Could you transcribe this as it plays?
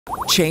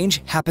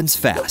Change happens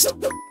fast,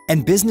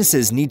 and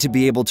businesses need to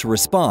be able to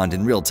respond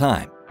in real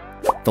time.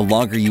 The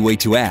longer you wait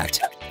to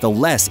act, the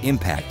less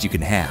impact you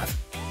can have.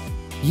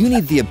 You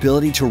need the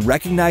ability to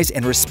recognize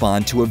and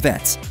respond to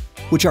events,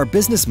 which are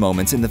business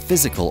moments in the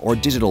physical or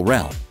digital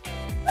realm.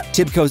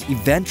 TIBCO's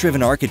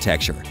event-driven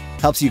architecture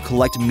helps you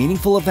collect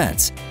meaningful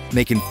events,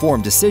 make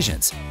informed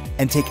decisions,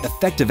 and take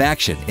effective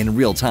action in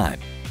real time.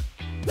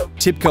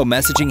 TIBCO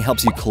messaging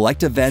helps you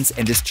collect events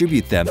and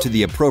distribute them to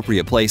the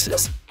appropriate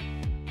places.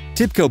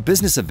 TIBCO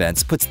Business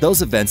Events puts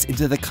those events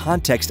into the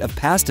context of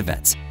past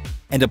events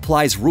and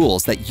applies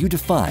rules that you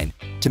define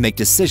to make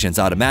decisions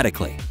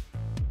automatically.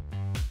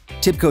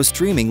 TIBCO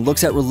Streaming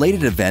looks at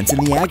related events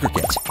in the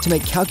aggregate to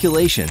make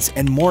calculations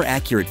and more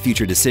accurate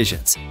future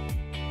decisions.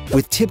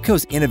 With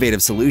TIBCO's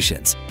innovative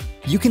solutions,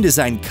 you can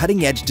design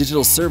cutting-edge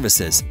digital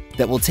services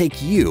that will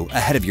take you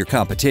ahead of your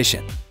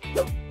competition.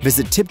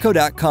 Visit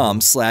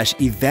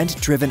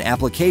tibco.com/event-driven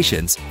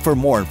applications for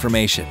more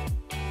information.